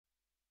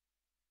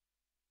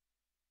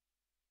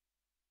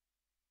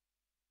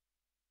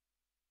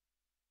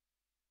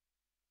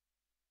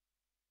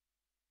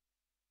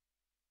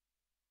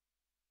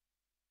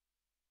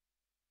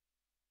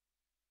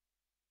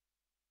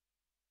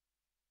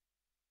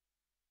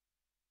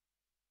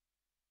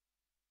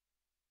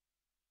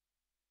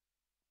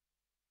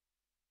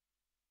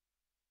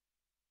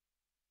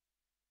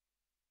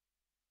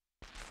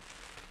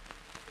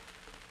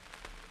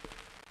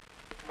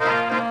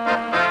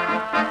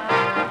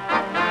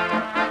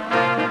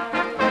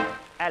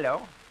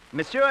Hello,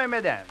 Monsieur and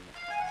Madame.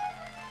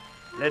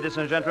 Ladies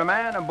and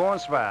gentlemen,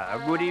 bonsoir,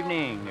 good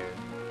evening.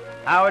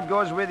 How it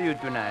goes with you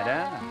tonight,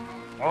 eh?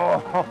 Oh,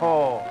 ho,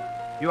 ho.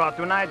 You are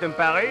tonight in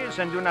Paris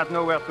and do not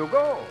know where to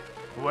go.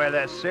 Well,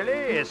 that's silly,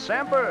 it's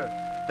simple.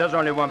 There's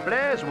only one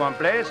place in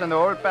the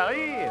whole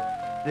Paris.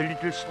 The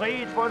little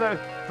street for the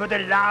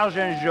large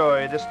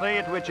enjoy. The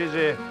street which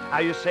is,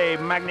 how you say,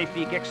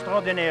 magnifique,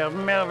 extraordinaire,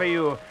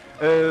 merveilleux.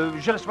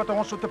 Je le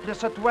souhaiterais sur te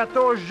place à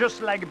toi,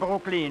 just like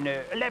Brooklyn.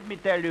 Let me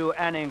tell you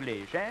in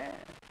English, eh?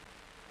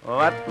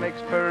 What makes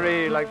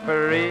Paris like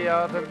Paris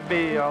ought to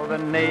be, all the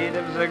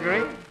natives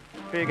agree.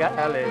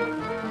 Pigalle,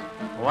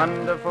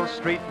 wonderful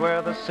street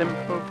where the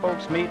simple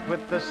folks meet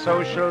with the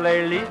social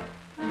elite.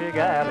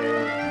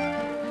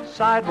 Pigalle,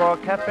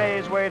 sidewalk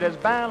cafes, waiters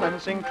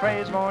balancing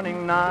trays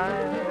morning,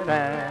 night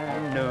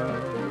and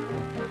noon.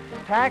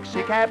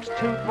 Taxi cabs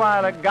toot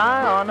while a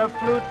guy on a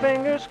flute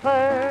fingers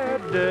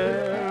clad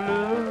de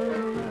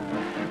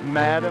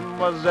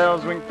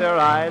Mademoiselles wink their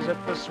eyes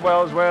at the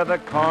swells where the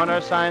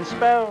corner sign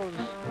spells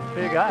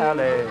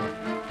Pigalle.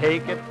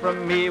 Take it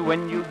from me,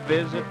 when you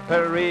visit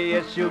Paris,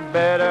 yes, you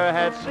better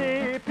have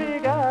see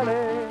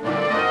Pigalle.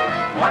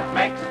 What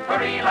makes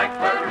Paris like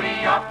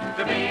Paris ought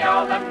to be,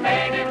 all the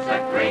natives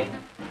agree.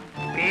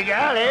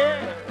 Pigalle,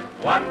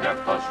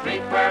 wonderful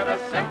street where the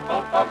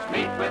simple folks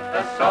meet with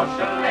the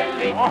social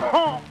elite.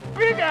 Oh,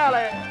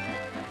 Pigalle.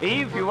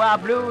 If you are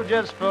blue,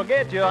 just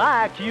forget your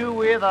IQ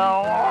with a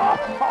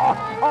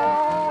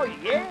oh,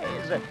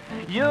 yes.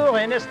 You're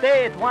in a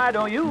state, why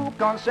don't you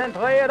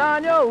concentrate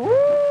on your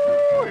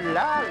ooh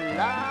la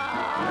la?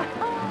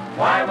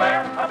 Why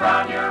wear a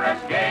frown? You're as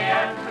gay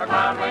as a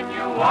clown when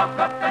you walk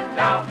up and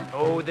down.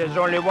 Oh, there's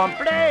only one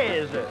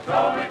place.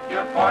 So if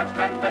you're bored,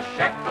 spend the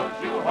shekels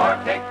you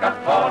hoard, take a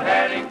full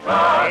heading for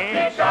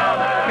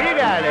Pigalle.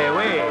 Pigalle,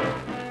 oui.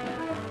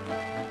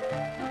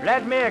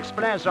 Let me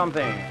explain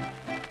something.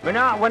 When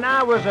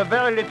I was a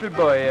very little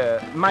boy,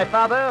 my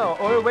father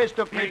always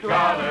took me to...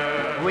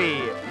 Pigalle.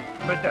 Oui,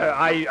 but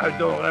I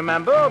don't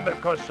remember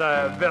because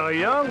very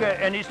young,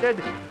 and he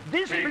said,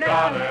 this place...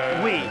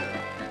 Pigalle. Oui.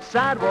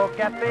 Sidewalk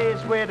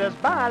cafes, waiters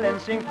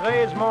balancing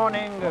trays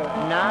morning,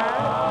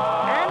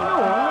 night and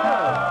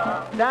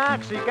noon.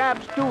 Taxi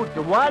cabs toot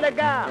while a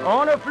guy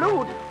on a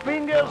flute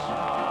fingers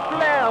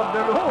flare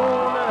de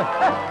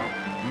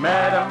lune.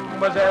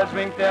 Mademoiselles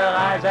wink their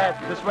eyes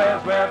at the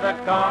squares where the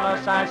corner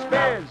sign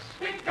spells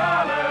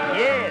Pigalle.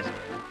 Yes,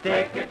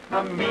 take it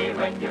from me,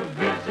 when you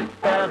visit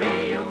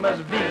Paris, you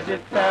must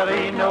visit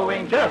Paris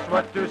knowing just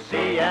what to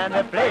see, and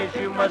the place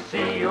you must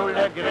see, you'll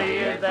agree,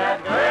 is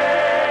that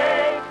great.